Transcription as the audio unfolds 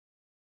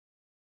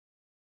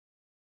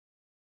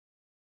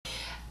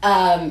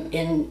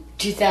In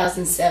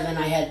 2007,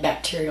 I had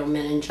bacterial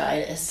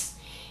meningitis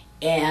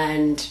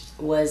and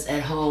was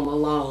at home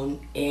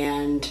alone,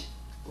 and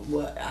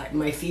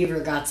my fever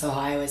got so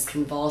high I was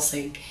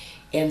convulsing,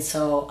 and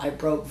so I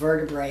broke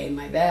vertebrae in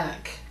my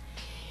back.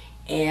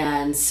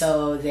 And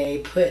so they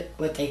put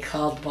what they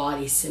called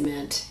body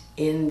cement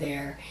in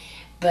there,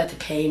 but the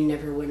pain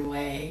never went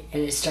away,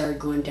 and it started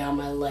going down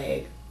my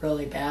leg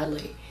really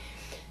badly.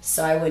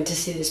 So I went to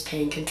see this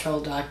pain control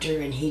doctor,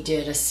 and he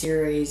did a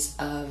series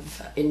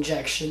of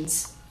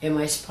injections in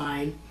my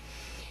spine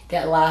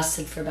that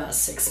lasted for about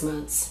 6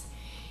 months.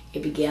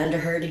 It began to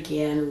hurt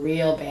again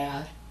real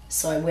bad.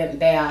 So I went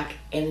back,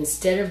 and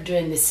instead of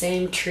doing the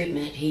same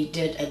treatment, he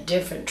did a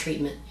different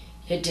treatment.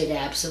 It did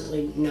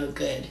absolutely no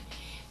good,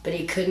 but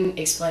he couldn't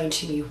explain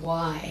to me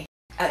why.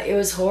 It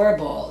was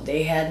horrible.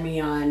 They had me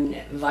on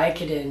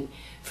Vicodin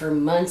for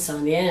months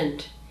on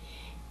end.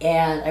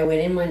 And I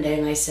went in one day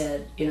and I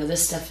said, you know,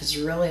 this stuff is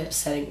really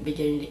upsetting,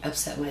 beginning to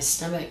upset my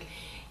stomach.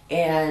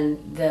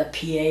 And the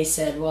PA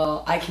said,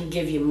 well, I can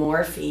give you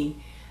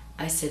morphine.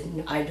 I said,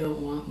 no, I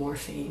don't want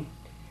morphine.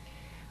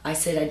 I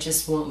said, I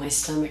just want my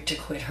stomach to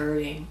quit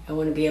hurting. I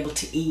want to be able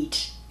to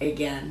eat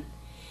again.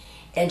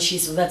 And she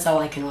said, well, that's all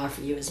I can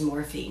offer you is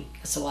morphine.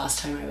 That's the last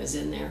time I was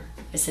in there.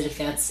 I said, if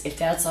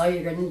that's all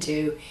you're going to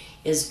do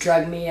is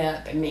drug me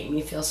up and make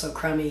me feel so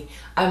crummy,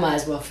 I might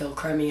as well feel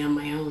crummy on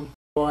my own.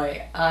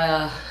 Boy,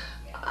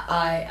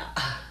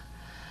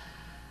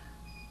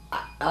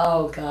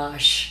 oh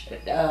gosh,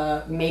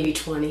 maybe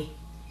 20.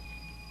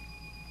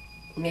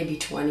 Maybe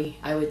 20,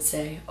 I would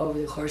say, over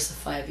the course of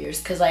 5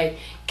 years. Because I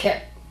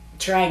kept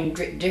trying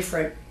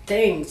different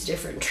things,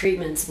 different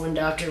treatments. One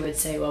doctor would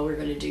say, well, we're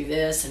going to do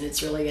this and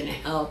it's really going to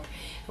help.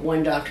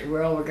 One doctor,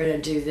 well, we're going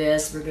to do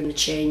this. We're going to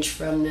change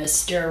from the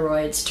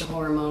steroids to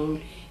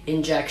hormone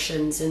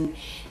injections. And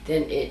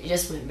then it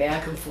just went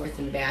back and forth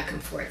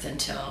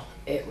until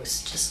it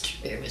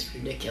was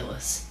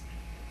ridiculous.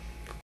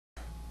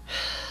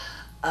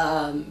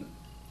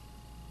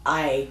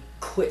 I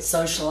quit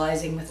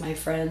socializing with my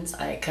friends.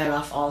 I cut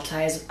off all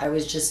ties. I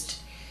was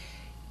just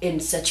in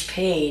such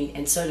pain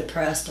and so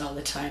depressed all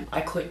the time.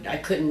 I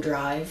couldn't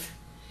drive,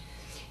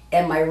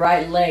 and my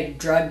right leg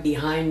dragged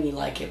behind me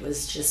like it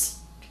was just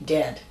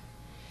dead.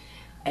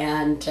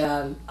 And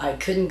I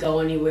couldn't go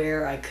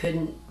anywhere.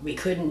 We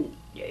couldn't,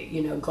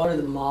 you know, go to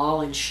the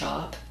mall and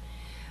shop.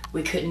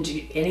 We couldn't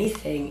do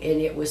anything,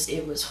 and it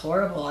was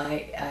horrible.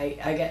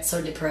 I got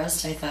so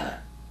depressed. I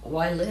thought,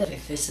 why live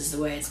if this is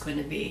the way it's going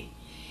to be?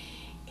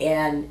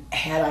 And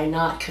had I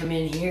not come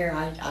in here,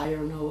 I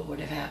don't know what would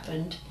have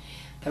happened,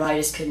 but I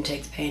just couldn't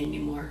take the pain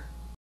anymore.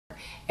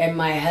 And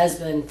my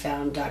husband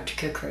found Dr.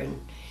 Kukurin.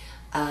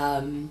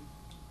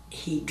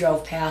 He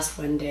drove past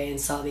one day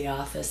and saw the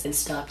office and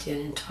stopped in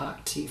and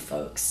talked to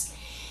folks.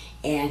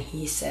 And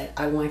he said,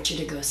 I want you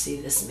to go see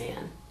this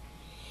man.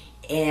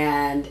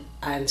 And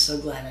I'm so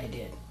glad I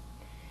did,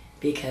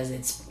 because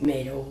it's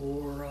made a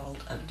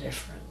world of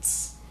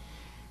difference.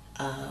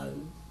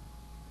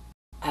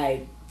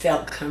 I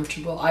felt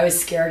comfortable. I was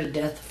scared to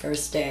death the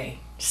first day,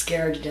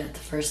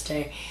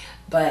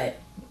 but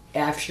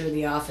after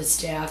the office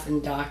staff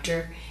and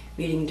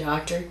meeting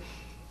doctor,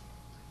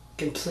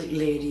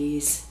 completely at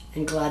ease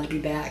and glad to be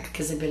back,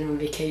 because I've been on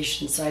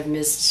vacation, so I've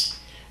missed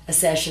a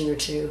session or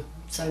two,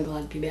 so I'm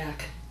glad to be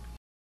back.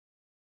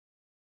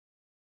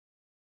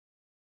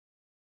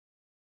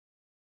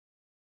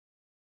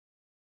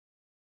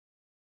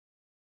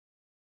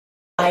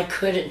 I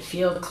couldn't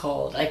feel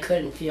cold. I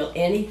couldn't feel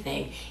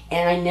anything,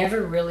 and I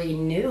never really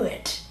knew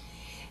it.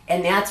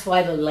 And that's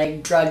why the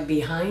leg dragged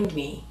behind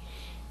me,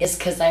 is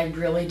because I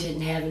really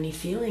didn't have any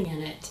feeling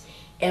in it,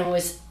 and I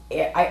was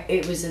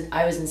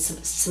in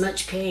so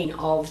much pain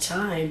all the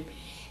time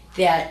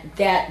that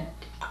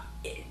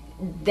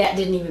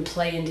didn't even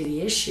play into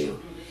the issue.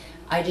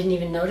 I didn't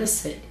even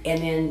notice it.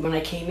 And then when I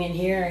came in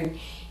here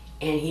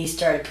and he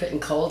started putting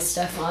cold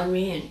stuff on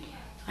me, and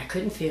I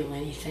couldn't feel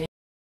anything.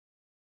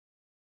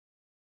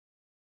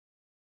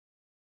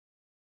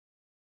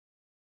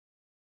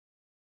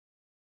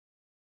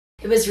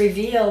 It was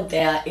revealed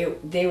that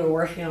they were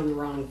working on the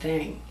wrong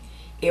thing.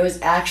 It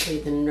was actually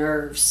the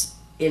nerves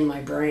in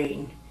my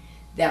brain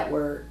that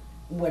were,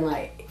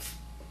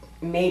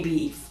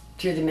 maybe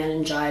through the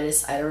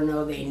meningitis, I don't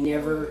know, they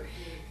never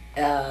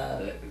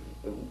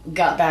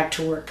got back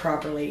to work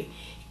properly,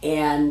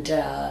 and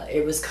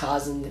it was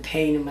causing the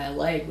pain in my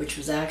leg, which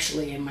was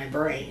actually in my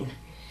brain.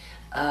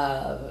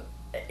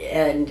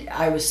 And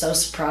I was so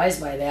surprised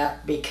by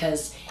that,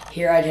 because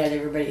here I'd had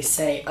everybody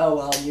say, oh,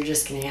 well, you're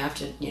just going to have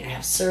to, you know,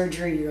 have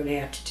surgery, you're going to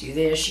have to do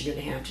this, you're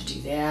going to have to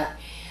do that.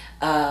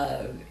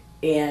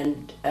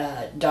 And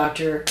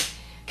Dr.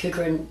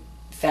 Kukurin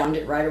found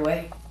it right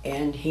away,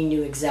 and he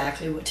knew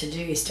exactly what to do.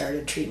 He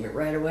started treatment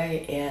right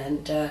away,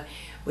 and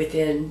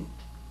within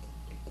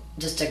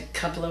just a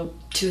couple of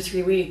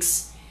 2-3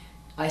 weeks,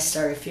 I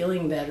started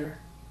feeling better.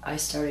 I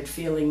started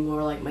feeling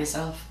more like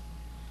myself,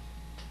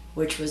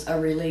 which was a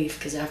relief,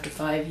 because after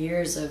 5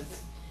 years of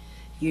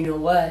you know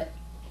what,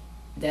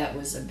 that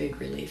was a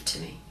big relief to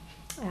me.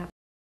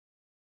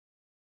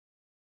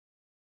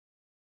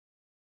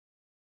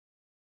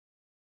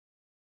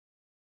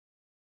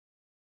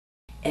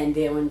 And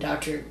then when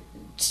doctor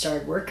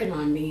started working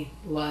on me,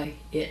 why,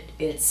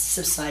 it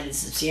subsided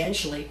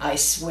substantially. I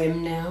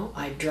swim now,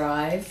 I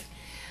drive,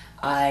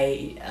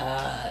 I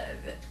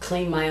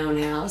clean my own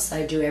house,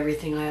 I do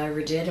everything I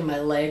ever did, and my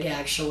leg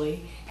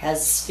actually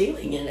has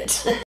feeling in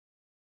it.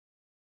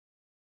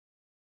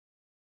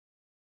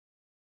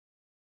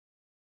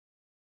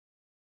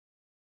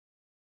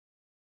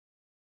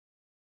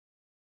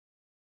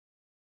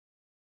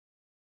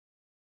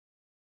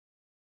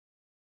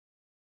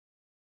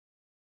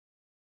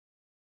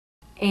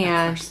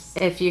 And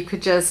if you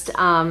could just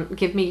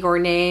give me your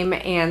name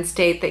and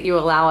state that you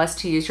allow us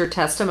to use your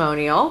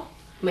testimonial.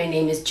 My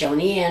name is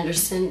Joni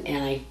Anderson,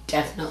 and I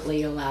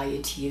definitely allow you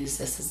to use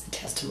this as a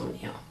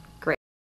testimonial.